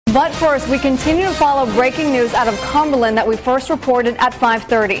But first, we continue to follow breaking news out of Cumberland that we first reported at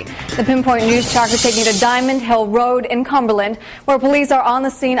 5:30. The Pinpoint News tracker taking you to Diamond Hill Road in Cumberland, where police are on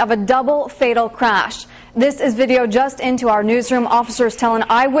the scene of a double fatal crash. This is video just into our newsroom. Officers tell an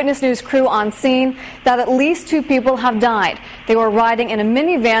Eyewitness News crew on scene that at least 2 people have died. They were riding in a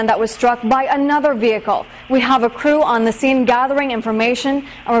minivan that was struck by another vehicle. We have a crew on the scene gathering information,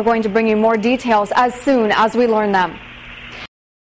 and we're going to bring you more details as soon as we learn them.